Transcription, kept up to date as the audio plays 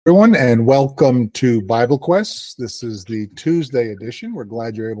Everyone, and welcome to Bible Quest. This is the Tuesday edition. We're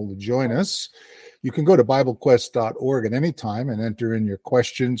glad you're able to join us. You can go to BibleQuest.org at any time and enter in your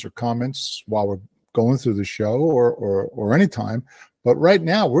questions or comments while we're going through the show or any time. But right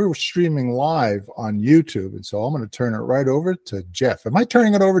now, we're streaming live on YouTube, and so I'm going to turn it right over to Jeff. Am I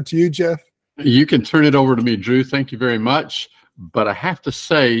turning it over to you, Jeff? You can turn it over to me, Drew. Thank you very much. But I have to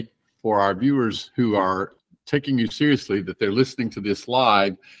say, for our viewers who are taking you seriously, that they're listening to this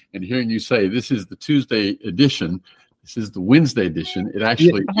live and hearing you say this is the Tuesday edition, this is the Wednesday edition. It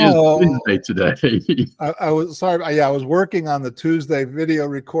actually is Wednesday today. I was sorry. Yeah, I was working on the Tuesday video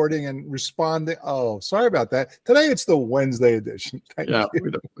recording and responding. Oh, sorry about that. Today it's the Wednesday edition. Thank you.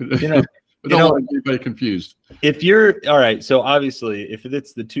 We don't want anybody confused. If you're all right, so obviously, if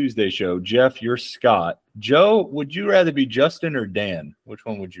it's the Tuesday show, Jeff, you're Scott. Joe, would you rather be Justin or Dan? Which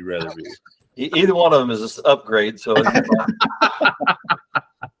one would you rather be? Either one of them is an upgrade. So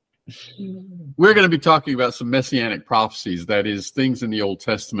we're going to be talking about some Messianic prophecies, that is, things in the Old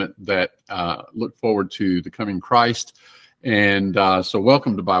Testament that look forward to the coming Christ. And so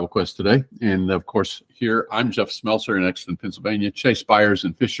welcome to Bible Quest today. And of course, here I'm Jeff Smeltzer in Exton, Pennsylvania, Chase Byers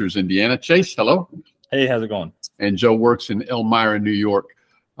in Fishers, Indiana. Chase, hello. Hey, how's it going? And Joe works in Elmira, New York.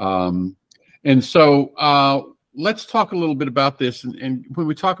 And so let's talk a little bit about this. And when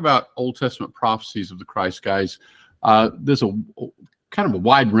we talk about Old Testament prophecies of the Christ, guys, there's a kind of a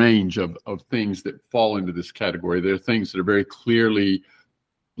wide range of things that fall into this category. There are things that are very clearly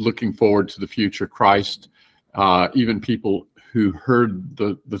looking forward to the future Christ. Even people who heard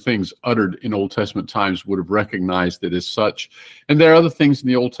the things uttered in Old Testament times would have recognized it as such. And there are other things in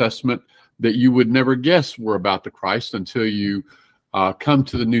the Old Testament that you would never guess were about the Christ until you come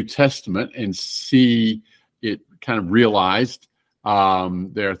to the New Testament and see it kind of realized.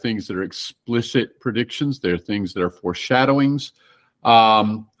 There are things that are explicit predictions. There are things that are foreshadowings.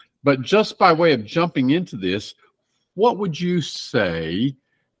 But just by way of jumping into this, what would you say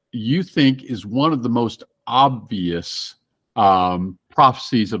you think is one of the most obvious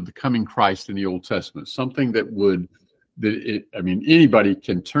prophecies of the coming Christ in the Old Testament? Something anybody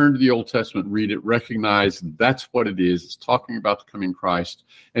can turn to the Old Testament, read it, recognize that's what it is. It's talking about the coming Christ,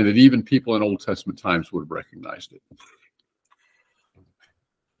 and that even people in Old Testament times would have recognized it.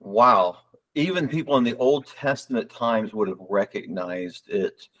 Wow. Even people in the Old Testament times would have recognized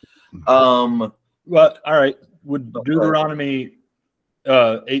it. Well, all right. Would Deuteronomy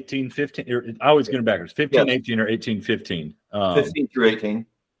 18:15, or I always get it backwards, 15:18 or 18:15? 15 through 18.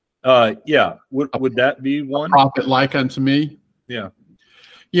 Yeah. Would that be one? A prophet like unto me?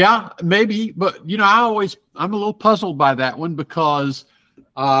 Yeah, maybe. But I'm a little puzzled by that one because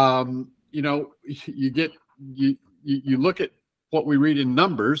you look at what we read in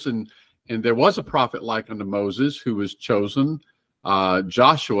Numbers, and there was a prophet like unto Moses who was chosen,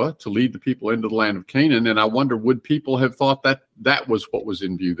 Joshua, to lead the people into the land of Canaan. And I wonder, would people have thought that was what was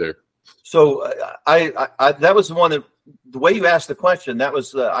in view there? So I that was the one that, the way you asked the question, that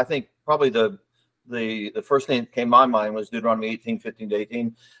was I think probably the first thing that came to my mind was Deuteronomy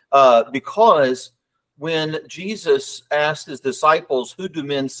 18:15-18, because when Jesus asked his disciples, "Who do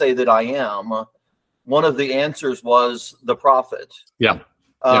men say that I am?" one of the answers was the prophet. Yeah.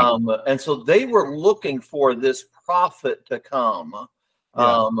 And so they were looking for this prophet to come.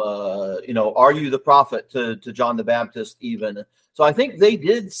 Are you the prophet to John the Baptist even? So I think they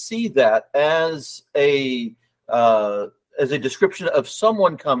did see that as a description of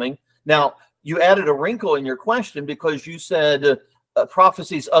someone coming. Now, you added a wrinkle in your question because you said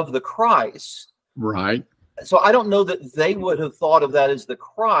prophecies of the Christ. Right. So I don't know that they would have thought of that as the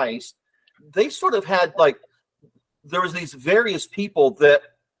Christ. They sort of had there was these various people that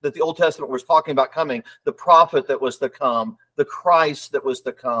the Old Testament was talking about coming, the prophet that was to come, the Christ that was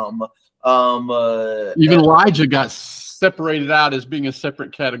to come. Even Elijah got separated out as being a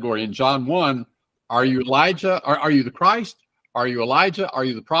separate category. In John 1, are you Elijah? Are you the Christ? Are you Elijah? Are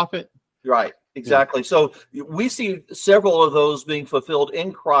you the prophet? Right, exactly. Yeah. So we see several of those being fulfilled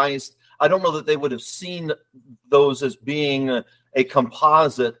in Christ. I don't know that they would have seen those as being a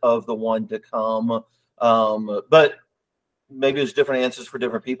composite of the one to come. But maybe there's different answers for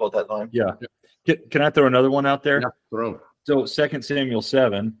different people at that time. Yeah. Can I throw another one out there? Yeah, throw. So 2 Samuel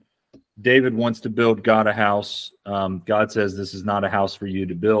 7, David wants to build God a house. God says, this is not a house for you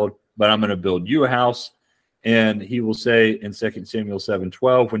to build, but I'm going to build you a house. And he will say in 2 Samuel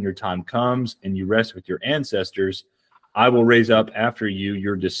 7:12, when your time comes and you rest with your ancestors, I will raise up after you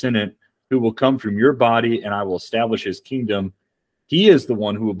your descendant who will come from your body, and I will establish his kingdom. He is the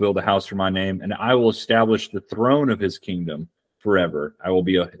one who will build a house for my name, and I will establish the throne of his kingdom forever. I will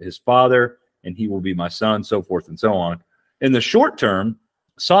be his father, and he will be my son, so forth and so on. In the short term,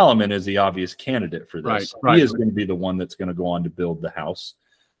 Solomon is the obvious candidate for this. Right. He is going to be the one that's going to go on to build the house.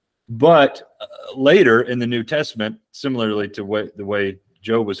 But later in the New Testament, similarly to the way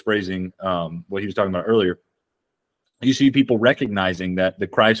Joe was phrasing what he was talking about earlier, you see people recognizing that the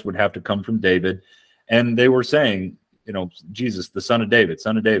Christ would have to come from David, and they were saying, Jesus, the son of David,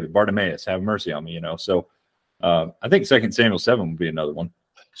 Bartimaeus, have mercy on me. So I think 2 Samuel 7 would be another one.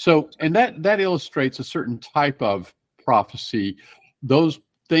 So, and that illustrates a certain type of prophecy, those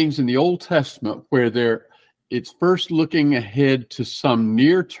things in the Old Testament where it's first looking ahead to some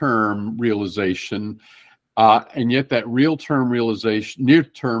near-term realization, and yet that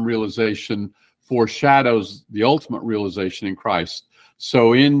near-term realization foreshadows the ultimate realization in Christ.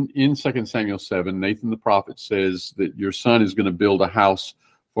 So in 2 Samuel 7, Nathan the prophet says that your son is going to build a house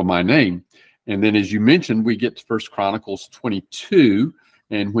for my name. And then, as you mentioned, we get to 1 Chronicles 22,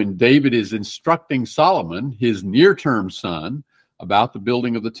 and when David is instructing Solomon, his near-term son, about the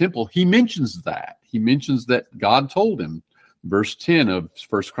building of the temple, he mentions that. He mentions that God told him. Verse 10 of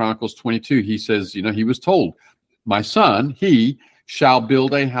 1 Chronicles 22, he says, he was told, my son, he shall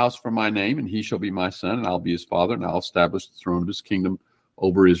build a house for my name, and he shall be my son, and I'll be his father, and I'll establish the throne of his kingdom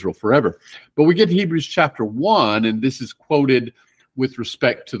over Israel forever. But we get to Hebrews chapter 1, and this is quoted with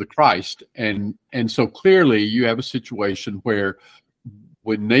respect to the Christ. And so clearly you have a situation where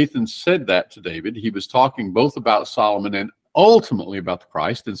when Nathan said that to David, he was talking both about Solomon and ultimately about the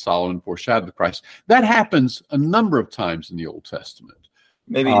Christ, and Solomon foreshadowed the Christ. That happens a number of times in the Old Testament.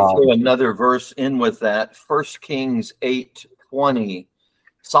 Maybe throw another verse in with that. 1 Kings 8:20.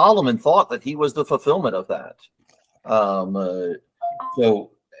 Solomon thought that he was the fulfillment of that.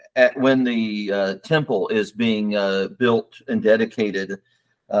 So when the temple is being built and dedicated,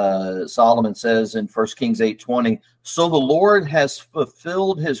 Solomon says in 1 Kings 8:20, so the Lord has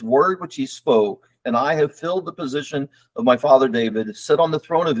fulfilled his word which he spoke, and I have filled the position of my father David, sit on the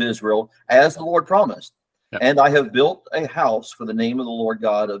throne of Israel, as the Lord promised. Yep. And I have built a house for the name of the Lord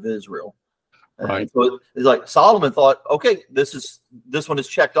God of Israel. Right. So it's like Solomon thought, okay, this one is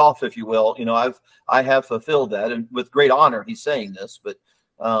checked off, if you will. I have fulfilled that, and with great honor he's saying this. But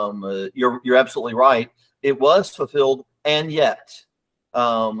you're absolutely right. It was fulfilled, and yet,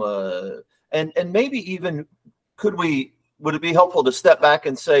 and maybe even would it be helpful to step back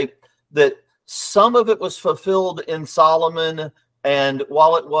and say that some of it was fulfilled in Solomon, and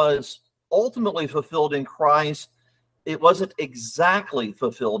while it was ultimately fulfilled in Christ, it wasn't exactly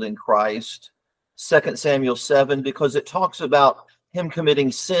fulfilled in Christ. 2 Samuel 7, because it talks about him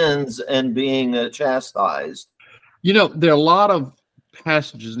committing sins and being chastised. There are a lot of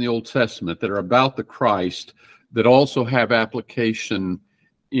passages in the Old Testament that are about the Christ that also have application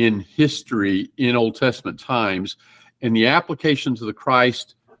in history in Old Testament times, and the application to the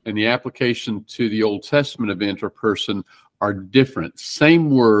Christ and the application to the Old Testament event or person are different.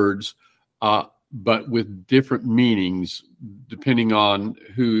 Same words, but with different meanings depending on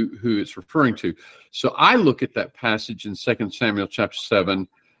who it's referring to. So I look at that passage in 2 Samuel chapter 7,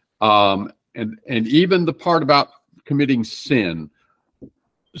 and even the part about committing sin.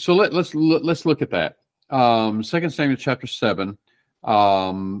 So let's look at that. 2 Samuel chapter 7,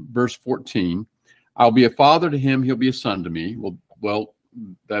 verse 14. I'll be a father to him; he'll be a son to me. Well,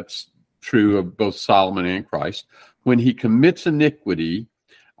 that's true of both Solomon and Christ. When he commits iniquity,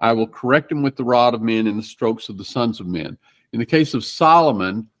 I will correct him with the rod of men and the strokes of the sons of men. In the case of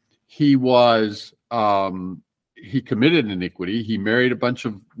Solomon, he committed iniquity. He married a bunch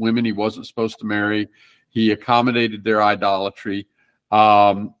of women he wasn't supposed to marry. He accommodated their idolatry.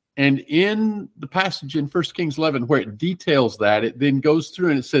 And in the passage in 1 Kings 11, where it details that, it then goes through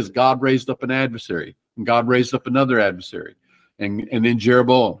and it says God raised up an adversary, and God raised up another adversary, and then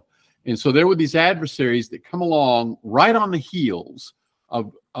Jeroboam. And so there were these adversaries that come along right on the heels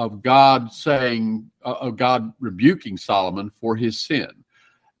of God God rebuking Solomon for his sin.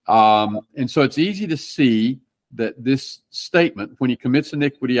 And so it's easy to see that this statement, when he commits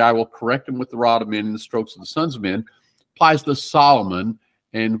iniquity, I will correct him with the rod of men and the strokes of the sons of men, applies to Solomon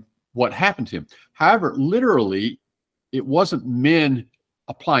and what happened to him. However, literally, it wasn't men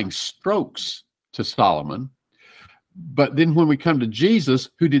applying strokes to Solomon. But then when we come to Jesus,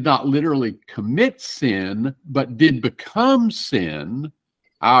 who did not literally commit sin, but did become sin,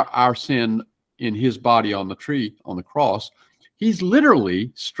 our sin in his body on the tree, on the cross, he's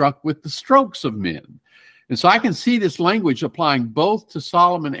literally struck with the strokes of men. And so I can see this language applying both to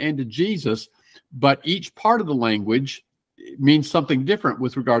Solomon and to Jesus, but each part of the language means something different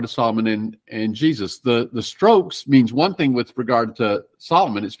with regard to Solomon and Jesus. The strokes means one thing with regard to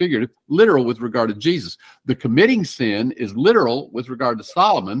Solomon, it's figurative, literal with regard to Jesus. The committing sin is literal with regard to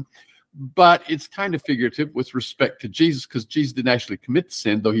Solomon, but it's kind of figurative with respect to Jesus, because Jesus didn't actually commit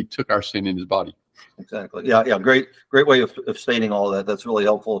sin, though he took our sin in his body. Exactly. Yeah. Great way of stating all of that. That's really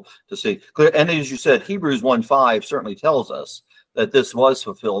helpful to see. Clear. And as you said, Hebrews 1:5 certainly tells us that this was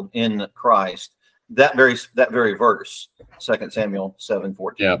fulfilled in Christ. That very verse, 2 Samuel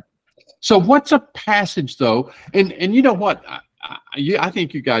 7:14. Yeah. So what's a passage, though? And you know what? I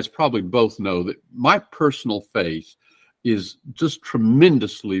think you guys probably both know that my personal faith is just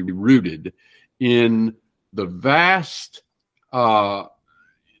tremendously rooted in the vast, the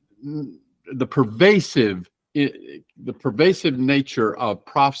pervasive nature of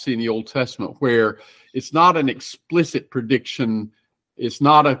prophecy in the Old Testament, where it's not an explicit prediction. It's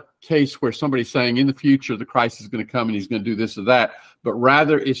not a case where somebody's saying in the future the Christ is going to come and he's going to do this or that, but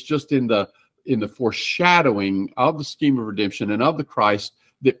rather it's just in the foreshadowing of the scheme of redemption and of the Christ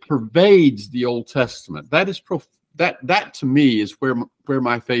that pervades the Old Testament. That is that to me is where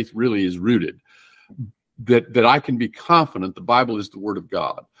my faith really is rooted. That I can be confident the Bible is the Word of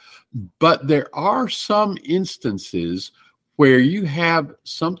God. But there are some instances where you have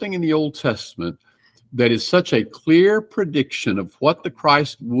something in the Old Testament that is such a clear prediction of what the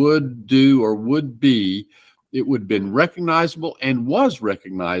Christ would do or would be, it would have been recognizable and was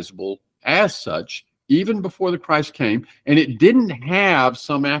recognizable as such even before the Christ came, and it didn't have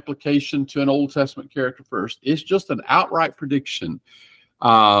some application to an Old Testament character first. It's just an outright prediction.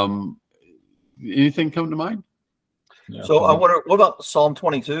 Anything come to mind? Yeah. So I wonder, what about Psalm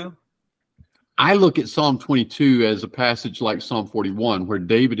 22? I look at Psalm 22 as a passage like Psalm 41, where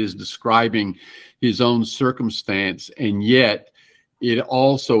David is describing his own circumstance, and yet it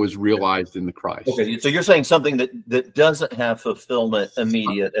also is realized in the Christ. Okay, so you're saying something that doesn't have fulfillment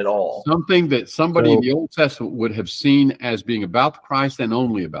immediate at all. Something that somebody in the Old Testament would have seen as being about the Christ and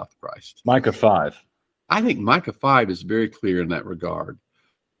only about the Christ. Micah 5. I think Micah 5 is very clear in that regard.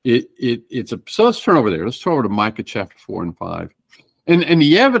 So let's turn over there. Let's turn over to Micah chapter 4 and 5. And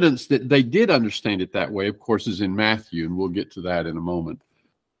the evidence that they did understand it that way, of course, is in Matthew, and we'll get to that in a moment.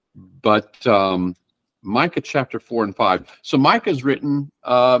 But Micah chapter 4 and 5. So Micah is written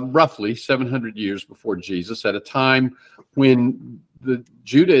roughly 700 years before Jesus, at a time when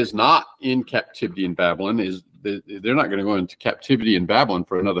Judah is not in captivity in Babylon. They're not going to go into captivity in Babylon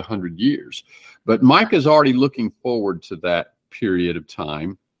for another 100 years. But Micah is already looking forward to that period of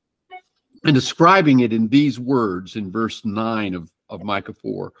time and describing it in these words in verse 9 of Micah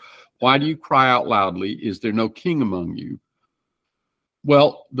 4. Why do you cry out loudly? Is there no king among you?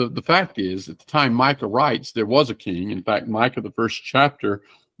 Well, the fact is, at the time Micah writes, there was a king. In fact, Micah, the first chapter,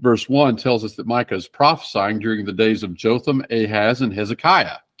 verse 1, tells us that Micah is prophesying during the days of Jotham, Ahaz, and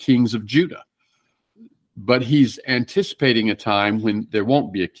Hezekiah, kings of Judah. But he's anticipating a time when there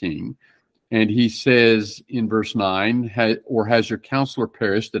won't be a king. And he says in verse 9, has your counselor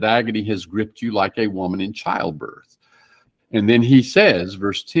perished, that agony has gripped you like a woman in childbirth? And then he says,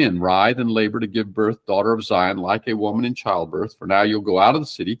 verse 10, writhe and labor to give birth, daughter of Zion, like a woman in childbirth. For now you'll go out of the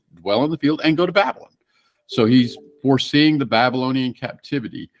city, dwell in the field, and go to Babylon. So he's foreseeing the Babylonian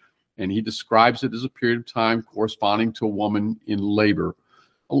captivity, and he describes it as a period of time corresponding to a woman in labor.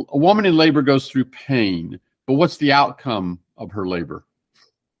 A woman in labor goes through pain, but what's the outcome of her labor?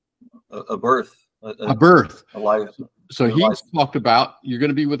 A birth. A birth. A life. So he's talked about you're going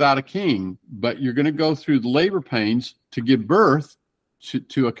to be without a king, but you're going to go through the labor pains to give birth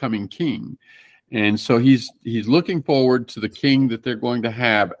to a coming king. And so he's looking forward to the king that they're going to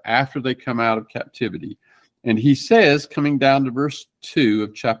have after they come out of captivity. And he says, coming down to verse 2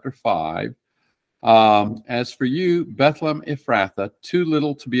 of chapter 5, as for you, Bethlehem Ephrathah, too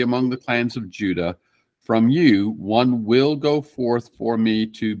little to be among the clans of Judah, from you one will go forth for me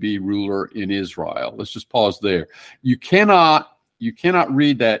to be ruler in Israel. Let's just pause there. You cannot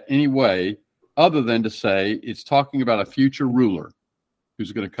read that any way other than to say it's talking about a future ruler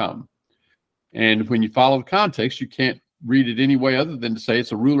who's going to come. And when you follow the context, you can't read it any way other than to say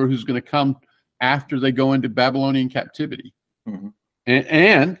it's a ruler who's going to come after they go into Babylonian captivity. Mm-hmm.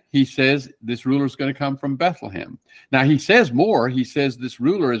 And he says this ruler is going to come from Bethlehem. Now, he says more. He says this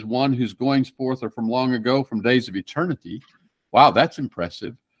ruler is one whose goings forth are from long ago, from days of eternity. Wow, that's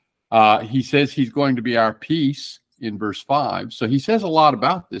impressive. He says he's going to be our peace in verse 5. So he says a lot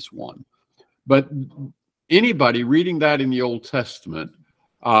about this one. But anybody reading that in the Old Testament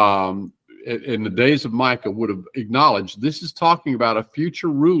in the days of Micah would have acknowledged this is talking about a future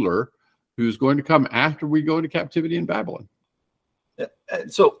ruler who's going to come after we go into captivity in Babylon.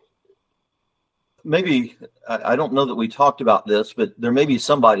 So maybe, I don't know that we talked about this, but there may be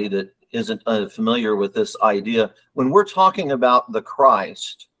somebody that isn't familiar with this idea. When we're talking about the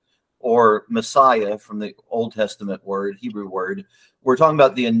Christ, or Messiah from the Old Testament word, Hebrew word. We're talking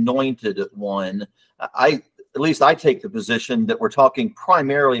about the anointed one. At least I take the position that we're talking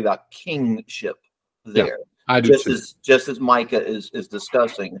primarily about kingship there. Yeah, I do too. Just as Micah is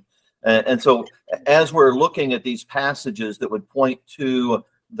discussing. And so as we're looking at these passages that would point to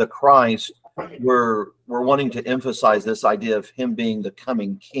the Christ, we're wanting to emphasize this idea of him being the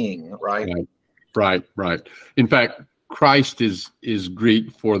coming king, right? Right. In fact, Christ is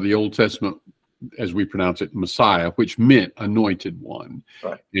Greek for the Old Testament, as we pronounce it, Messiah, which meant anointed one.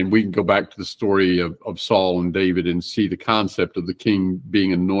 Right. And we can go back to the story of Saul and David and see the concept of the king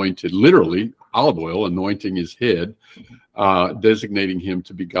being anointed, literally olive oil, anointing his head, designating him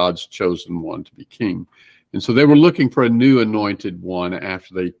to be God's chosen one to be king. And so they were looking for a new anointed one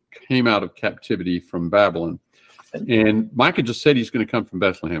after they came out of captivity from Babylon. And Micah just said he's going to come from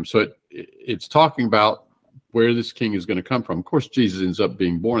Bethlehem. So it's talking about where this king is going to come from. Of course, Jesus ends up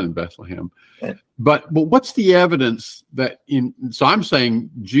being born in Bethlehem. But what's the evidence that so I'm saying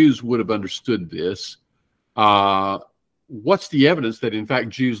Jews would have understood this. What's the evidence that, in fact,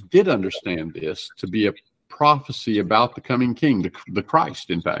 Jews did understand this to be a prophecy about the coming king, the Christ,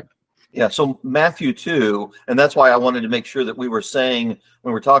 in fact? Yeah, so Matthew 2, and that's why I wanted to make sure that we were saying,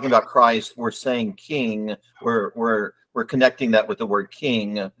 when we're talking about Christ, we're saying king, we're connecting that with the word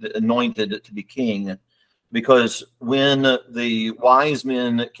king, anointed to be king, because when the wise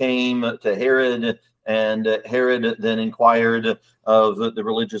men came to Herod, and Herod then inquired of the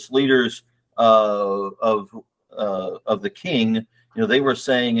religious leaders of the king, they were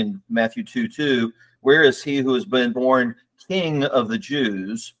saying in Matthew 2:2, where is he who has been born king of the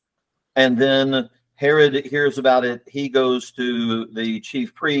Jews? And then Herod hears about it. He goes to the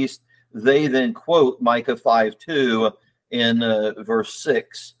chief priest. They then quote Micah 5:2 in verse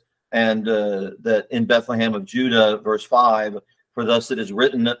 6, and that in Bethlehem of Judah, verse 5, for thus it is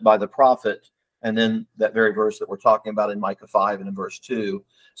written by the prophet. And then that very verse that we're talking about in Micah 5 and in verse 2.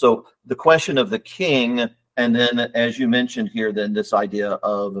 So the question of the king, and then as you mentioned here, then this idea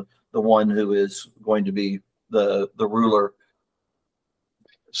of the one who is going to be the ruler.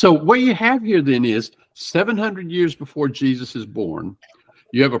 So what you have here then is 700 years before Jesus is born,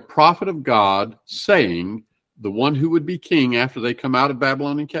 you have a prophet of God saying the one who would be king after they come out of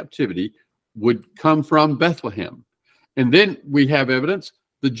Babylonian captivity would come from Bethlehem. And then we have evidence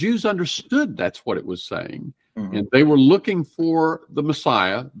the Jews understood that's what it was saying. Mm-hmm. And they were looking for the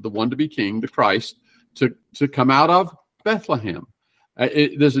Messiah, the one to be king, the Christ, to come out of Bethlehem.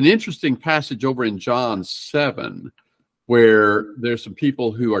 There's an interesting passage over in John 7 where there's some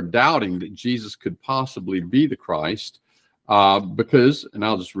people who are doubting that Jesus could possibly be the Christ because, and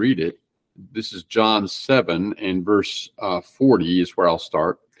I'll just read it, this is John 7 and verse 40 is where I'll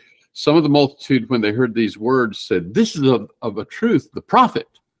start. Some of the multitude, when they heard these words, said, "This is of a truth the prophet."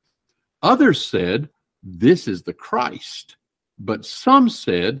 Others said, "This is the Christ." But some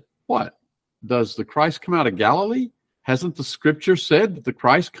said, "What? Does the Christ come out of Galilee? Hasn't the scripture said that the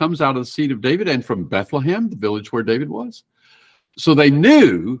Christ comes out of the seed of David and from Bethlehem, the village where David was?" So they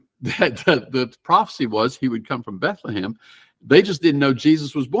knew that the prophecy was he would come from Bethlehem. They just didn't know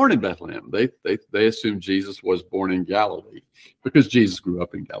Jesus was born in Bethlehem. They assumed Jesus was born in Galilee because Jesus grew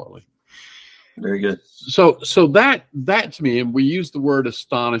up in Galilee. Very good. So that to me, and we use the word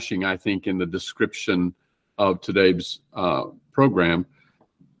astonishing, I think, in the description of today's program.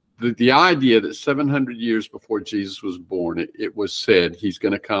 The idea that 700 years before Jesus was born, it was said he's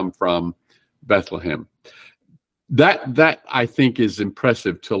going to come from Bethlehem. That I think is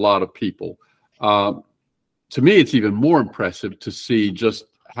impressive to a lot of people. To me, it's even more impressive to see just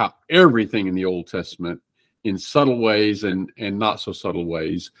how everything in the Old Testament, in subtle ways and not so subtle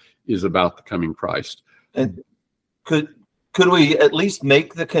ways, is about the coming Christ. And could we at least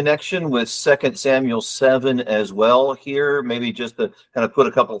make the connection with 2 Samuel 7 as well here? Maybe just to kind of put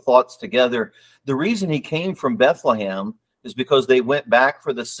a couple of thoughts together. The reason he came from Bethlehem is because they went back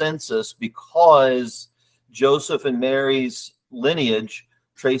for the census, because Joseph and Mary's lineage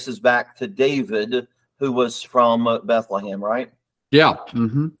traces back to David, who was from Bethlehem, right? Yeah,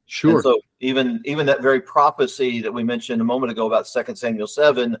 sure. And so even that very prophecy that we mentioned a moment ago about 2 Samuel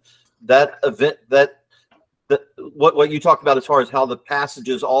 7, that event, what you talked about as far as how the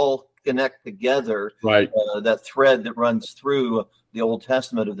passages all connect together, right? That thread that runs through the Old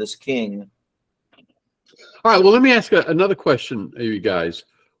Testament of this king. All right, well, let me ask another question, you guys.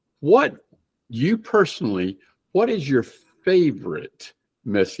 What is your favorite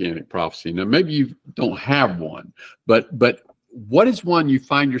Messianic prophecy? Now, maybe you don't have one, but what is one you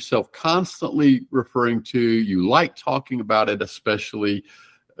find yourself constantly referring to? You like talking about it, especially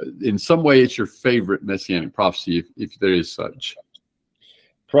in some way it's your favorite Messianic prophecy, if there is such.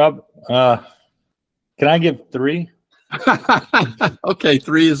 Can I give 3? Okay,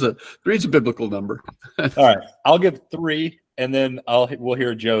 three is a biblical number. All right, I'll give 3, and then we'll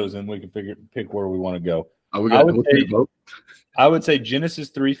hear Joe's, and we can pick where we want to go. Oh, vote. I would say Genesis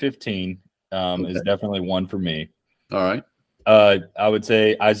 3:15 is definitely one for me. All right. I would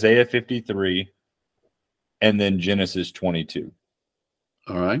say Isaiah 53, and then Genesis 22.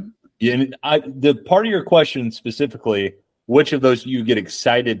 All right. Yeah, and the part of your question specifically, which of those you get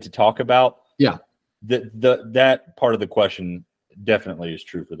excited to talk about? Yeah. That part of the question definitely is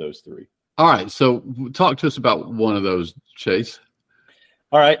true for those 3. All right. So talk to us about one of those, Chase.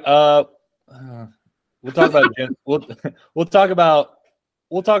 All right. We'll talk about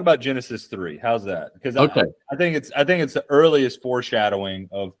we'll talk about Genesis 3. How's that? Because I think it's the earliest foreshadowing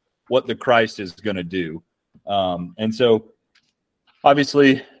of what the Christ is going to do. And so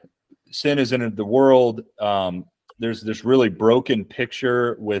obviously sin has entered the world. There's this really broken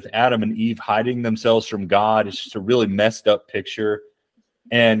picture with Adam and Eve hiding themselves from God. It's just a really messed up picture.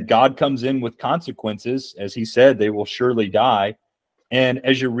 And God comes in with consequences. As he said, they will surely die. And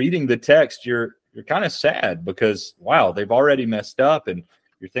as you're reading the text, you're kind of sad because, wow, they've already messed up. And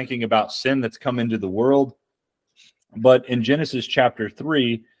you're thinking about sin that's come into the world. But in Genesis chapter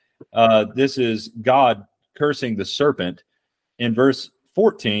 3, this is God cursing the serpent. In verse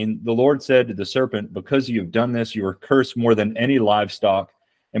 14, the Lord said to the serpent, because you have done this, you are cursed more than any livestock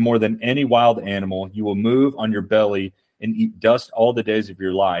and more than any wild animal. You will move on your belly and eat dust all the days of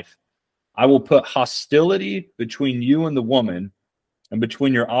your life. I will put hostility between you and the woman, and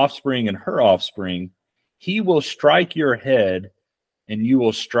between your offspring and her offspring. He will strike your head, and you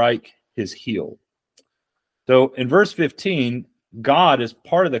will strike his heel. So in verse 15, God, as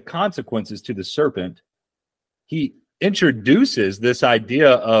part of the consequences to the serpent, he introduces this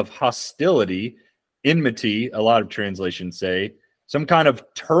idea of hostility, enmity, a lot of translations say, some kind of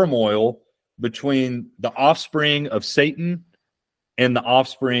turmoil between the offspring of Satan and the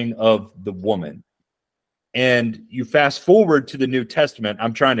offspring of the woman. And you fast forward to the New Testament.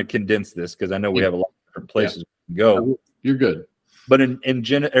 I'm trying to condense this because I know we have a lot of different places we can go. You're good. But in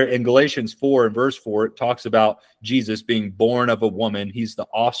Galatians 4 and verse 4, it talks about Jesus being born of a woman. He's the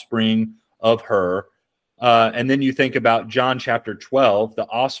offspring of her. And then you think about John chapter 12, the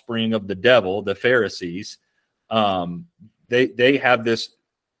offspring of the devil, the Pharisees. They have this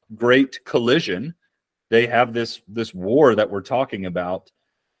great collision. They have this war that we're talking about.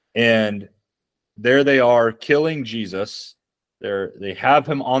 And there they are killing Jesus. They have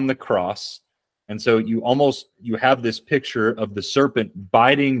him on the cross. And so you have this picture of the serpent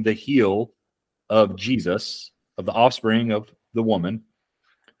biting the heel of Jesus, of the offspring of the woman.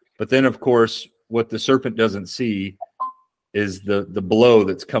 But then, of course, what the serpent doesn't see is the blow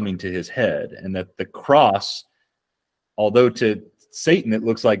that's coming to his head. And that the cross, although to Satan it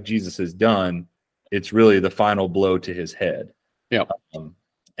looks like Jesus is done, it's really the final blow to his head. Yeah.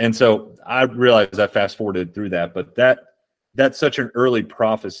 And so I realized I fast forwarded through that, but that's such an early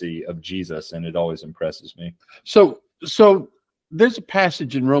prophecy of Jesus, and it always impresses me. So there's a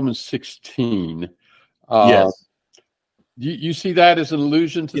passage in Romans 16. Yes. You see that as an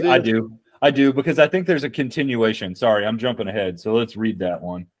allusion to this? I do, because I think there's a continuation. Sorry, I'm jumping ahead. So let's read that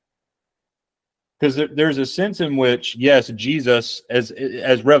one. Because there's a sense in which, yes, Jesus, as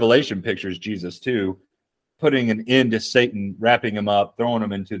Revelation pictures Jesus too, putting an end to Satan, wrapping him up, throwing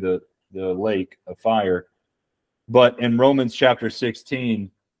him into the lake of fire. But in Romans chapter 16,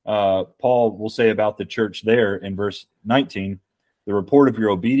 Paul will say about the church there in verse 19, the report of your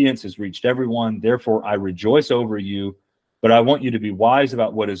obedience has reached everyone. Therefore, I rejoice over you, but I want you to be wise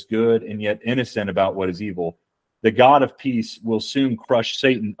about what is good and yet innocent about what is evil. The God of peace will soon crush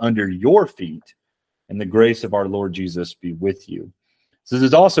Satan under your feet, and the grace of our Lord Jesus be with you. So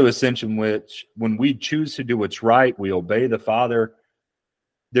there's also a sense in which when we choose to do what's right, we obey the Father.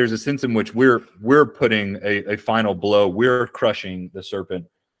 There's a sense in which we're putting a final blow. We're crushing the serpent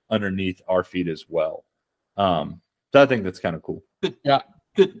underneath our feet as well. So I think that's kind of cool.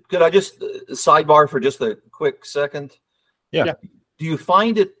 Could I just sidebar for just a quick second? Yeah. Do you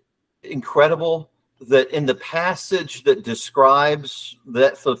find it incredible that in the passage that describes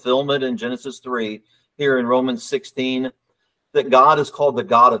that fulfillment in Genesis 3, here in Romans 16, that God is called the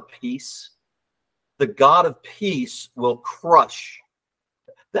God of peace? The God of peace will crush.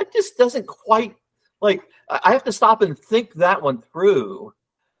 That just doesn't quite, like, I have to stop and think that one through.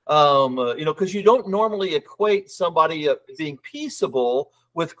 Because you don't normally equate somebody being peaceable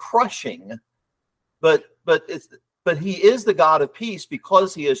with crushing, but he is the God of peace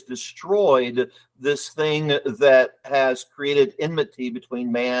because he has destroyed this thing that has created enmity between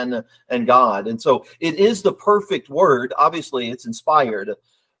man and God. And so it is the perfect word. Obviously, it's inspired,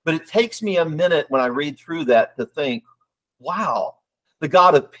 But it takes me a minute when I read through that to think, wow, the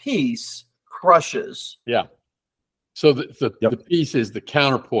God of peace crushes. Yeah. So the peace is the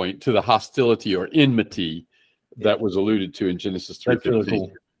counterpoint to the hostility or enmity that was alluded to in Genesis 3:15. That's really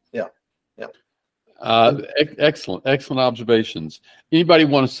cool. Yeah. Yeah. Excellent observations. Anybody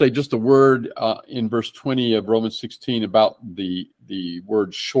want to say just a word in verse 20 of Romans 16 about the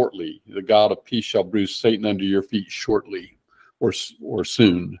word shortly? The God of peace shall bruise Satan under your feet shortly, or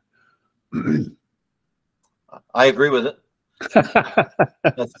soon. I agree with it.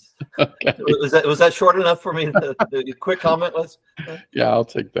 Okay. Was that short enough for me? The quick comment was. Yeah, I'll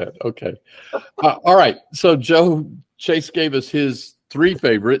take that. Okay. All right. So Chase gave us his 3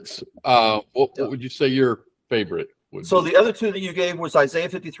 favorites. What would you say your favorite would be? The other 2 that you gave was Isaiah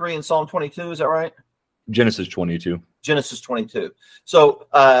 53 and Psalm 22. Is that right? Genesis 22. Genesis 22. So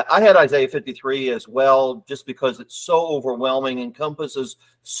I had Isaiah 53 as well, just because it's so overwhelming, encompasses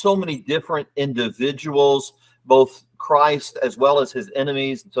so many different individuals, both Christ as well as his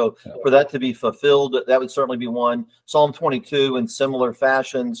enemies. So for that to be fulfilled, that would certainly be one. Psalm 22 in similar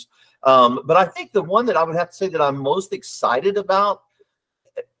fashions. But I think the one that I would have to say that I'm most excited about,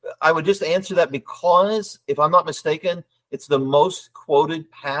 I would just answer that because, if I'm not mistaken, it's the most quoted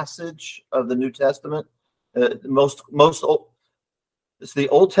passage of the New Testament. It's the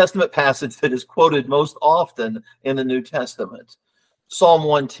Old Testament passage that is quoted most often in the New Testament, Psalm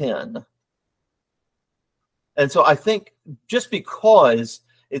 110. And so I think just because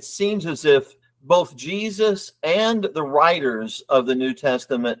it seems as if both Jesus and the writers of the New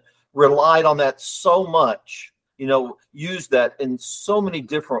Testament relied on that so much, used that in so many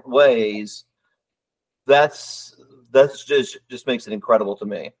different ways, that's just makes it incredible to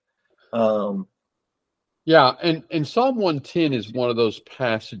me. Yeah, and Psalm 110 is one of those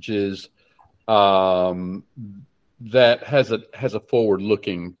passages that has a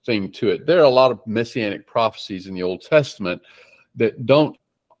forward-looking thing to it. There are a lot of messianic prophecies in the Old Testament that don't,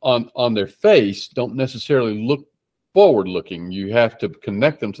 on their face, don't necessarily look forward-looking. You have to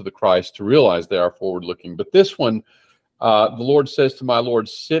connect them to the Christ to realize they are forward-looking. But this one, the Lord says to my Lord,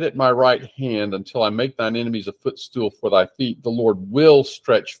 sit at my right hand until I make thine enemies a footstool for thy feet. The Lord will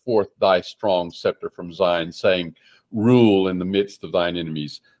stretch forth thy strong scepter from Zion, saying, rule in the midst of thine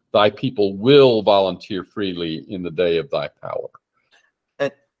enemies. Thy people will volunteer freely in the day of thy power.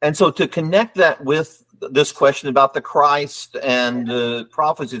 And so to connect that with this question about the Christ and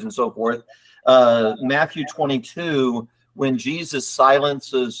prophecies and so forth, Matthew 22, when Jesus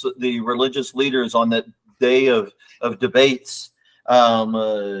silences the religious leaders on that day of debates,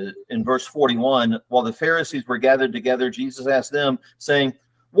 in verse 41, while the Pharisees were gathered together, Jesus asked them, saying,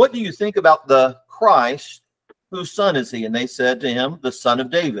 what do you think about the Christ? Whose son is he? And they said to him, the son of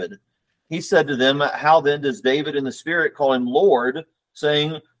David. He said to them, how then does David in the Spirit call him Lord,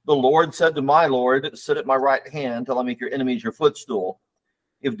 saying, the Lord said to my Lord, sit at my right hand till I make your enemies your footstool.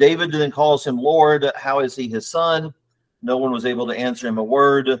 If David then calls him Lord, how is he his son? No one was able to answer him a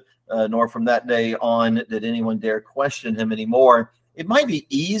word, nor from that day on did anyone dare question him anymore. It might be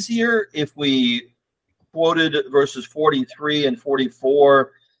easier if we quoted verses 43 and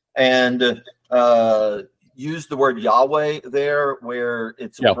 44 and use the word Yahweh there where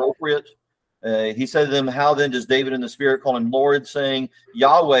it's appropriate. He said to them, how then does David in the Spirit call him Lord, saying,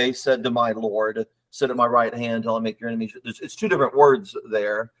 Yahweh said to my Lord, sit at my right hand till I make your enemies. It's 2 different words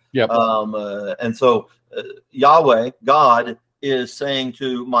there. Yep. And so Yahweh, God, is saying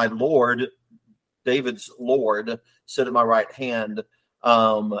to my Lord, David's Lord, sit at my right hand.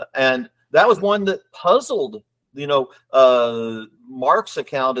 And that was one that puzzled, Mark's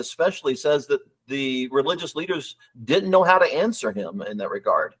account especially says that the religious leaders didn't know how to answer him in that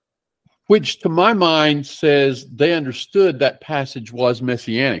regard. Which, to my mind, says they understood that passage was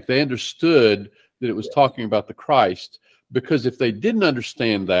messianic. They understood that it was talking about the Christ, because if they didn't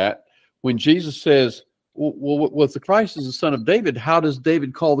understand that, when Jesus says, well, if the Christ is the son of David, how does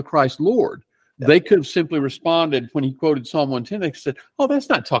David call the Christ Lord? Yeah. They could have simply responded when he quoted Psalm 110, they said, oh, that's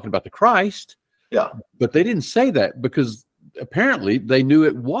not talking about the Christ. Yeah. But they didn't say that because apparently they knew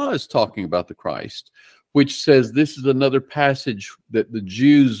it was talking about the Christ, which says this is another passage that the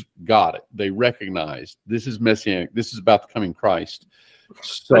Jews got it. They recognized this is messianic. This is about the coming Christ.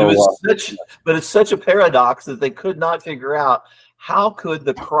 So, but it's such a paradox that they could not figure out how could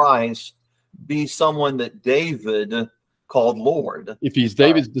the Christ be someone that David called Lord. If he's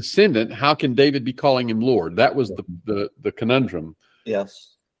David's descendant, how can David be calling him Lord? That was the conundrum.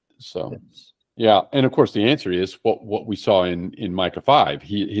 Yes. So, Yeah, and of course the answer is what we saw in Micah 5.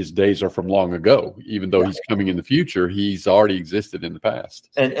 His days are from long ago. Even though he's coming in the future, he's already existed in the past.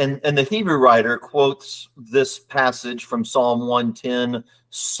 And the Hebrew writer quotes this passage from Psalm 110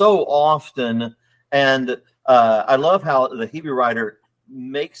 so often, and I love how the Hebrew writer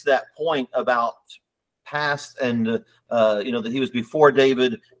makes that point about past and that he was before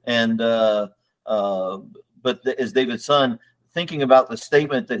David and but as David's son, thinking about the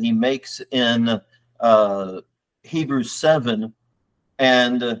statement that he makes in Hebrews 7,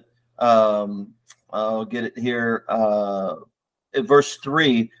 and I'll get it here, at verse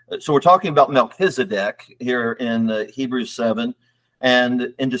 3. So we're talking about Melchizedek here in Hebrews 7,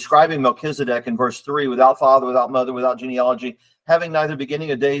 and in describing Melchizedek in verse 3, without father, without mother, without genealogy, having neither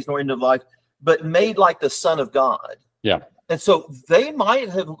beginning of days nor end of life, but made like the Son of God. Yeah. And so they might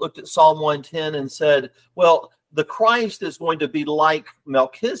have looked at Psalm 110 and said, well, the Christ is going to be like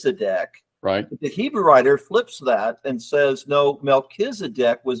Melchizedek. Right. The Hebrew writer flips that and says, no,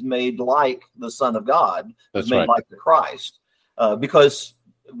 Melchizedek was made like the Son of God, was made like the Christ, because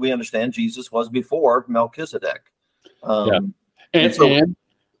we understand Jesus was before Melchizedek. And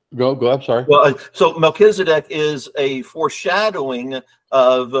go. I'm sorry. Well, so Melchizedek is a foreshadowing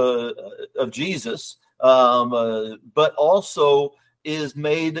of Jesus, but also is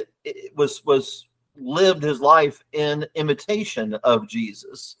made was lived his life in imitation of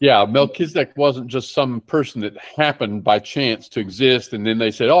Jesus. Yeah, Melchizedek wasn't just some person that happened by chance to exist, and then they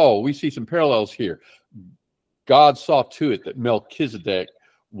said, "Oh, we see some parallels here." God saw to it that Melchizedek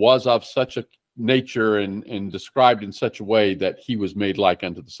was of such a nature and described in such a way that he was made like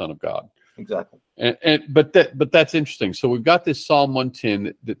unto the Son of God. Exactly. But that's interesting. So we've got this Psalm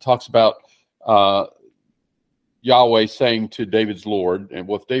 110 that talks about Yahweh saying to David's Lord, and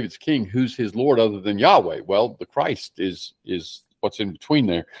if David's king, who's his Lord other than Yahweh? Well, the Christ is what's in between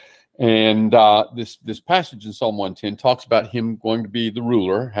there. And this passage in Psalm 110 talks about him going to be the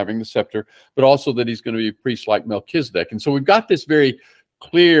ruler, having the scepter, but also that he's going to be a priest like Melchizedek. And so we've got this very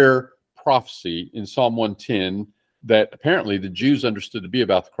clear prophecy in Psalm 110 that apparently the Jews understood to be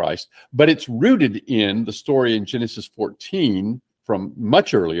about the Christ, but it's rooted in the story in Genesis 14 from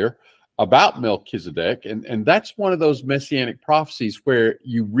much earlier about Melchizedek. And that's one of those Messianic prophecies where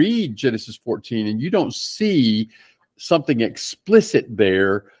you read Genesis 14 and you don't see something explicit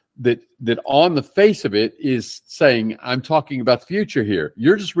there that on the face of it is saying, I'm talking about the future here.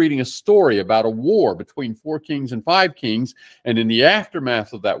 You're just reading a story about a war between 4 kings and 5 kings. And in the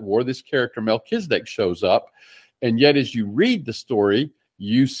aftermath of that war, this character Melchizedek shows up. And yet, as you read the story,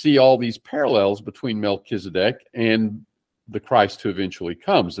 you see all these parallels between Melchizedek and the Christ who eventually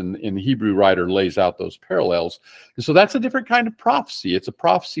comes. And the Hebrew writer lays out those parallels. And so that's a different kind of prophecy. It's a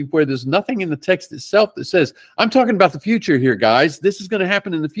prophecy where there's nothing in the text itself that says, I'm talking about the future here, guys. This is going to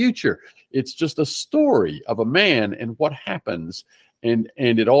happen in the future. It's just a story of a man and what happens. And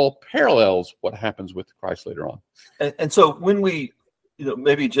it all parallels what happens with Christ later on. And so when we,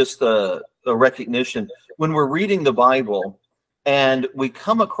 maybe just a recognition, when we're reading the Bible and we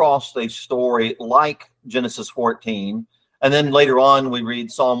come across a story like Genesis 14, and then later on, we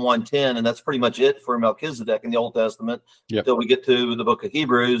read Psalm 110, and that's pretty much it for Melchizedek in the Old Testament until we get to the book of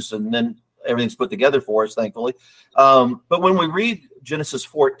Hebrews, and then everything's put together for us, thankfully. But when we read Genesis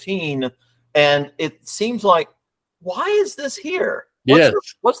 14, and it seems like, why is this here?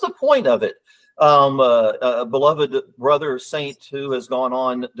 What's the point of it? A beloved brother saint who has gone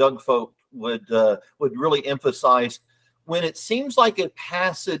on, Doug Folk, would really emphasize when it seems like a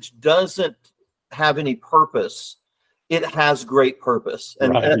passage doesn't have any purpose, it has great purpose.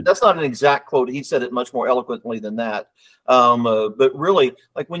 And that's not an exact quote. He said it much more eloquently than that. But really,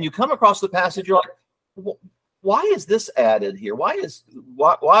 like when you come across the passage, you're like, why is this added here? Why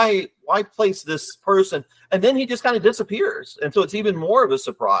place this person? And then he just kind of disappears. And so it's even more of a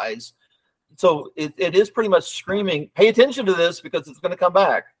surprise. So it is pretty much screaming, pay attention to this because it's going to come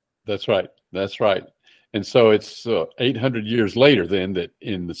back. That's right. And so it's 800 years later then that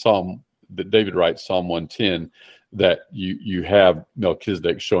in the Psalm that David writes, Psalm 110, that you have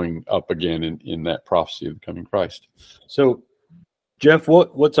Melchizedek showing up again in that prophecy of the coming Christ. So, Jeff,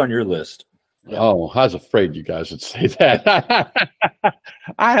 what's on your list? Yeah. Oh, I was afraid you guys would say that.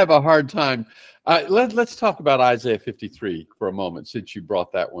 I have a hard time. Let's talk about Isaiah 53 for a moment, since you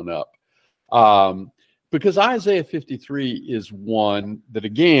brought that one up. Because Isaiah 53 is one that,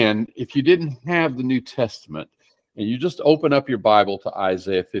 again, if you didn't have the New Testament and you just open up your Bible to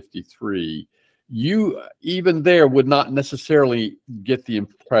Isaiah 53, you even there would not necessarily get the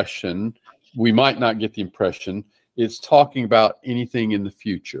impression, we might not get the impression, it's talking about anything in the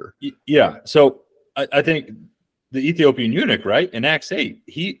future. Yeah. So I think the Ethiopian eunuch, right? In Acts 8,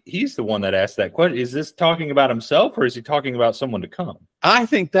 he's the one that asked that question. Is this talking about himself, or is he talking about someone to come? I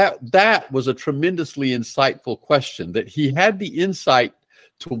think that was a tremendously insightful question, that he had the insight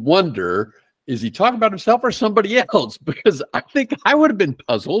to wonder, is he talking about himself or somebody else? Because I think I would have been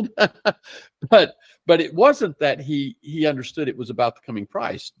puzzled. but it wasn't that he understood it was about the coming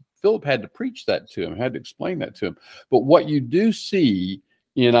Christ. Philip had to preach that to him, had to explain that to him. But what you do see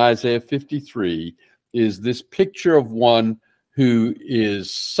in Isaiah 53 is this picture of one who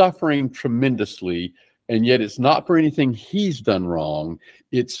is suffering tremendously, and yet it's not for anything he's done wrong.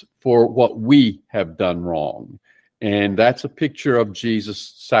 It's for what we have done wrong. And that's a picture of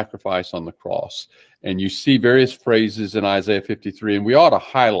Jesus' sacrifice on the cross. And you see various phrases in Isaiah 53, and we ought to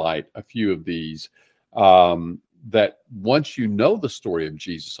highlight a few of these, that once you know the story of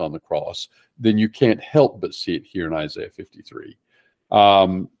Jesus on the cross, then you can't help but see it here in Isaiah 53.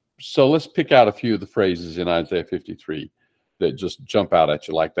 So let's pick out a few of the phrases in Isaiah 53 that just jump out at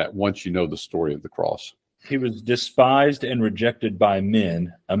you like that once you know the story of the cross. He was despised and rejected by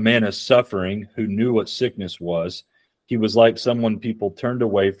men, a man of suffering who knew what sickness was. He was like someone people turned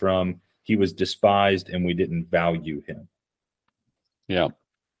away from. He was despised and we didn't value him. Yeah.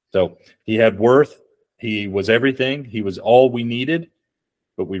 So he had worth. He was everything. He was all we needed,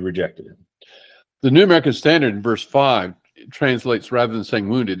 but we rejected him. The New American Standard in verse 5 translates, rather than saying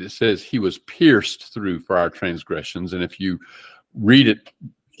wounded, it says he was pierced through for our transgressions. And if you read it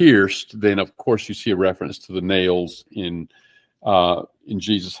pierced, then of course you see a reference to the nails in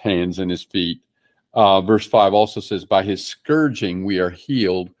Jesus' hands and his feet. Verse 5 also says, by his scourging we are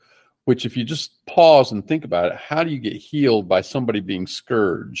healed, which if you just pause and think about it, how do you get healed by somebody being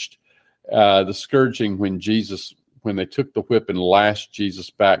scourged? The scourging when they took the whip and lashed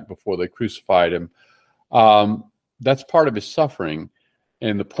Jesus back before they crucified him, that's part of his suffering.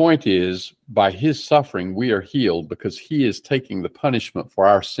 And the point is, by his suffering, we are healed because he is taking the punishment for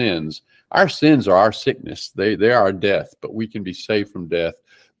our sins. Our sins are our sickness. They are our death, but we can be saved from death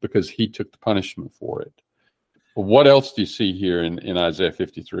because he took the punishment for it. But what else do you see here in Isaiah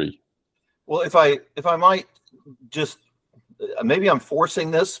 53? Well, if I might just, maybe I'm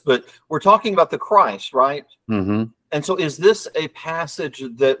forcing this, but we're talking about the Christ, right? Mm-hmm. And so is this a passage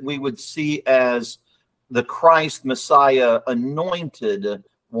that we would see as the Christ Messiah anointed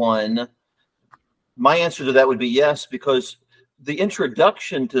one? My answer to that would be yes, because the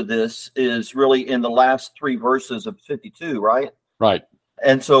introduction to this is really in the last three verses of 52, right? Right.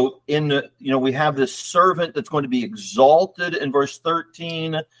 And so we have this servant that's going to be exalted in verse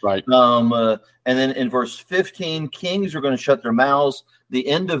 13. Right. And then in verse 15, kings are going to shut their mouths. The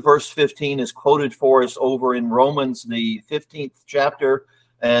end of verse 15 is quoted for us over in Romans, the 15th chapter.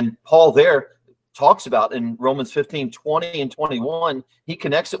 And Paul there talks about in Romans 15, 20 and 21, he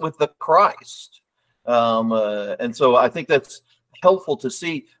connects it with the Christ. And so I think that's helpful to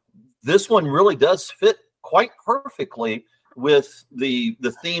see. This one really does fit quite perfectly with the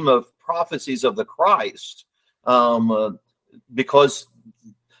theme of prophecies of the Christ, because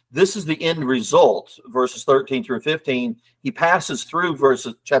this is the end result, verses 13 through 15. He passes through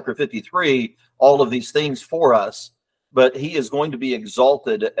chapter 53, all of these things for us, but he is going to be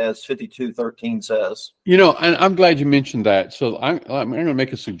exalted, as 52:13 says. And I'm glad you mentioned that. So I'm going to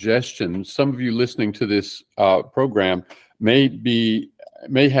make a suggestion. Some of you listening to this program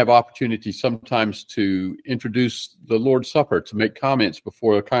may have opportunity sometimes to introduce the Lord's Supper, to make comments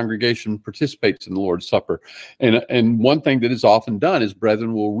before a congregation participates in the Lord's Supper. And one thing that is often done is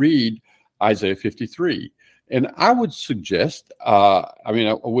brethren will read Isaiah 53. And I would suggest, I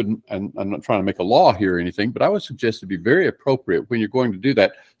wouldn't, and I'm not trying to make a law here or anything, but I would suggest it'd be very appropriate when you're going to do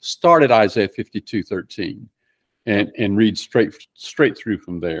that, start at Isaiah 52:13 and read straight through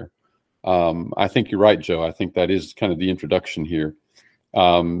from there. I think you're right, Joe. I think that is kind of the introduction here.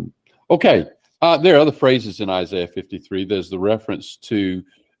 Okay. There are other phrases in Isaiah 53. There's the reference to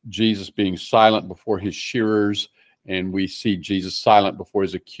Jesus being silent before his shearers, and we see Jesus silent before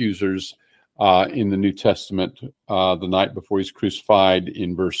his accusers in the New Testament the night before he's crucified.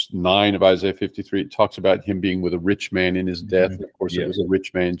 In verse 9 of Isaiah 53, it talks about him being with a rich man in his death. Mm-hmm. Of course, It was a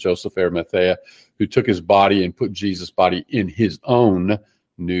rich man, Joseph Arimathea, who took his body and put Jesus' body in his own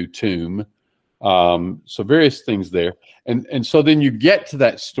new tomb. So various things there. And so then you get to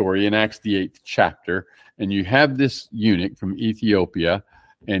that story in Acts the 8th chapter, and you have this eunuch from Ethiopia,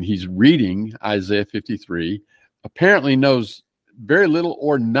 and he's reading Isaiah 53, apparently knows very little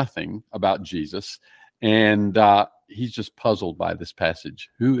or nothing about Jesus, and he's just puzzled by this passage.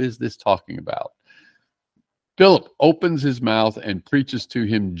 Who is this talking about? Philip opens his mouth and preaches to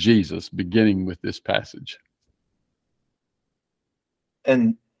him Jesus, beginning with this passage.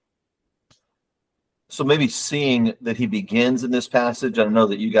 And So maybe seeing that he begins in this passage, I don't know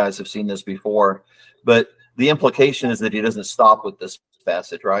that you guys have seen this before, but the implication is that he doesn't stop with this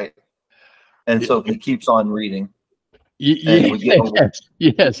passage, right? And so he keeps on reading. And we get over,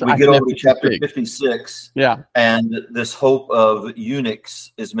 we get over to chapter 56. Yeah. And this hope of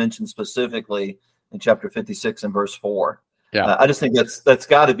eunuchs is mentioned specifically in chapter 56 and verse 4. Yeah. I just think that's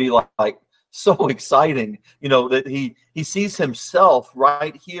got to be like so exciting, you know, that he sees himself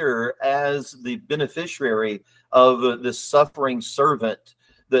right here as the beneficiary of this suffering servant,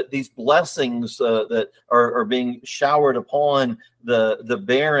 that these blessings that are being showered upon the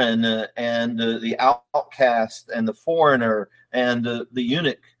barren and the outcast and the foreigner and the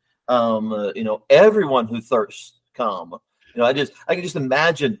eunuch, you know, everyone who thirsts come. You know, I can just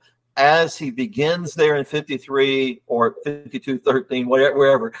imagine as he begins there in 53 or 52:13,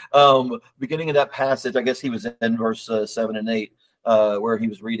 wherever, beginning of that passage. I guess he was in verse 7 and 8 where he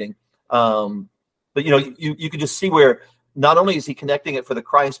was reading. But you know, you can just see where not only is he connecting it for the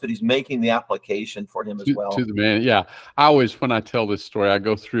Christ, but he's making the application for him as well. To the man, yeah. I always, when I tell this story, I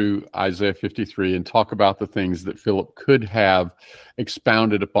go through Isaiah 53 and talk about the things that Philip could have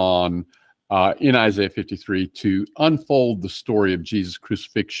expounded upon in Isaiah 53 to unfold the story of Jesus'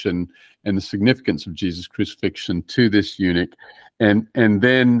 crucifixion and the significance of Jesus' crucifixion to this eunuch. And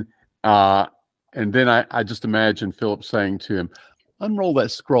then I just imagine Philip saying to him, unroll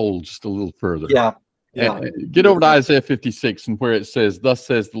that scroll just a little further. Yeah. Get over to Isaiah 56 and where it says, thus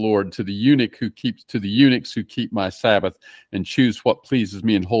says the Lord to the eunuchs who keep my Sabbath and choose what pleases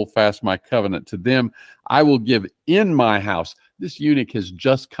me and hold fast my covenant to them, I will give in my house. This eunuch has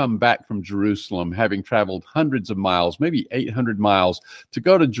just come back from Jerusalem, having traveled hundreds of miles, maybe 800 miles, to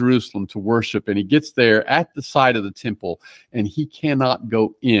go to Jerusalem to worship. And he gets there at the side of the temple, and he cannot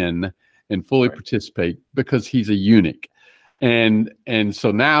go in and fully participate because he's a eunuch. And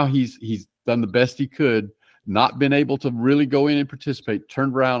so now he's done the best he could, not been able to really go in and participate,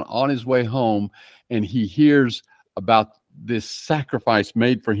 turned around on his way home, and he hears about this sacrifice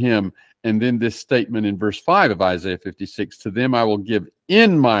made for him. And then this statement in verse 5 of Isaiah 56, to them I will give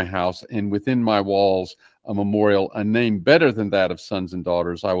in my house and within my walls a memorial, a name better than that of sons and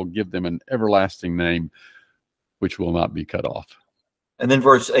daughters. I will give them an everlasting name, which will not be cut off. And then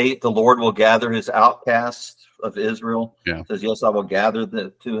verse 8, the Lord will gather his outcasts of Israel. Yeah. It says, yes, I will gather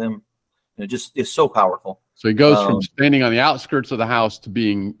to him. It just is so powerful. So he goes from standing on the outskirts of the house to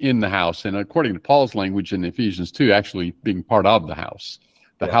being in the house. And according to Paul's language in Ephesians 2, actually being part of the house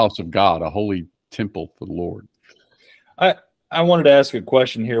house of God, a holy temple for the Lord. I wanted to ask a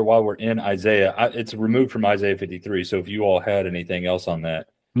question here while we're in Isaiah. It's removed from Isaiah 53. So if you all had anything else on that.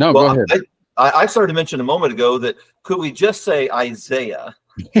 No, go ahead. I started to mention a moment ago that could we just say Isaiah?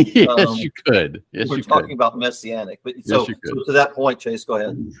 Yes, you could. Yes, we're talking about Messianic. But so to that point, Chase, go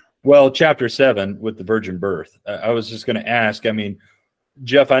ahead. Well, chapter 7 with the virgin birth. I was just going to ask, I mean,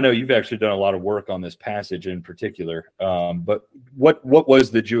 Jeff, I know you've actually done a lot of work on this passage in particular, but what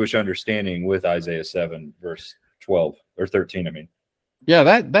was the Jewish understanding with Isaiah 7, verse 12 or 13, I mean?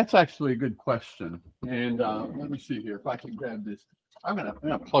 Yeah, that's actually a good question. And let me see here if I can grab this. I'm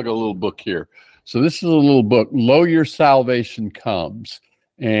gonna plug a little book here. So this is a little book, Lo Your Salvation Comes.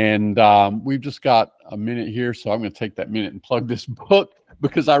 And we've just got a minute here, so I'm going to take that minute and plug this book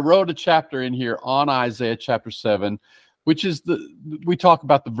because I wrote a chapter in here on Isaiah chapter 7, which is we talk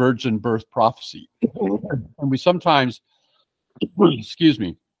about the virgin birth prophecy. And we sometimes, we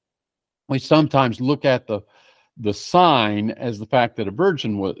sometimes look at the sign as the fact that a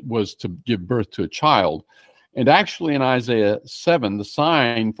virgin was to give birth to a child. And actually in Isaiah 7, the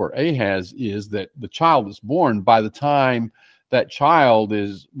sign for Ahaz is that the child is born. By the time that child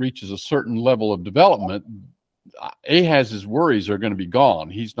reaches a certain level of development, Ahaz's worries are going to be gone.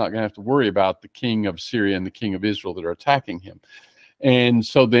 He's not going to have to worry about the king of Syria and the king of Israel that are attacking him. And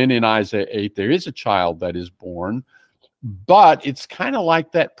so then in Isaiah 8, there is a child that is born, but it's kind of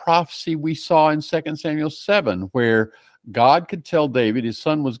like that prophecy we saw in 2 Samuel 7, where God could tell David his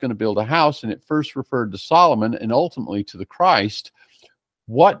son was going to build a house, and it first referred to Solomon and ultimately to the Christ.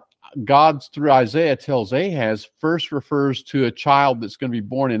 What God, through Isaiah, tells Ahaz first refers to a child that's going to be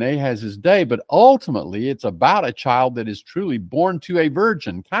born in Ahaz's day, but ultimately it's about a child that is truly born to a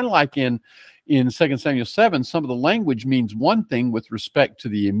virgin. Kind of like in 2 Samuel 7, some of the language means one thing with respect to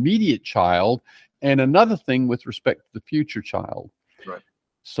the immediate child and another thing with respect to the future child. Right.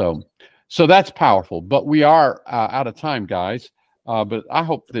 So that's powerful, but we are out of time, guys. But I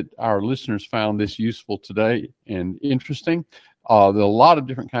hope that our listeners found this useful today and interesting. There are a lot of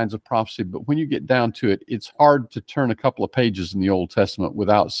different kinds of prophecy, but when you get down to it, it's hard to turn a couple of pages in the Old Testament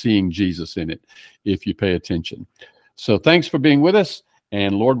without seeing Jesus in it, if you pay attention. So thanks for being with us,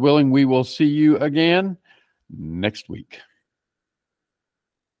 And Lord willing, we will see you again next week.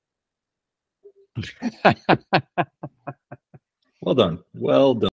 Well done. Well done.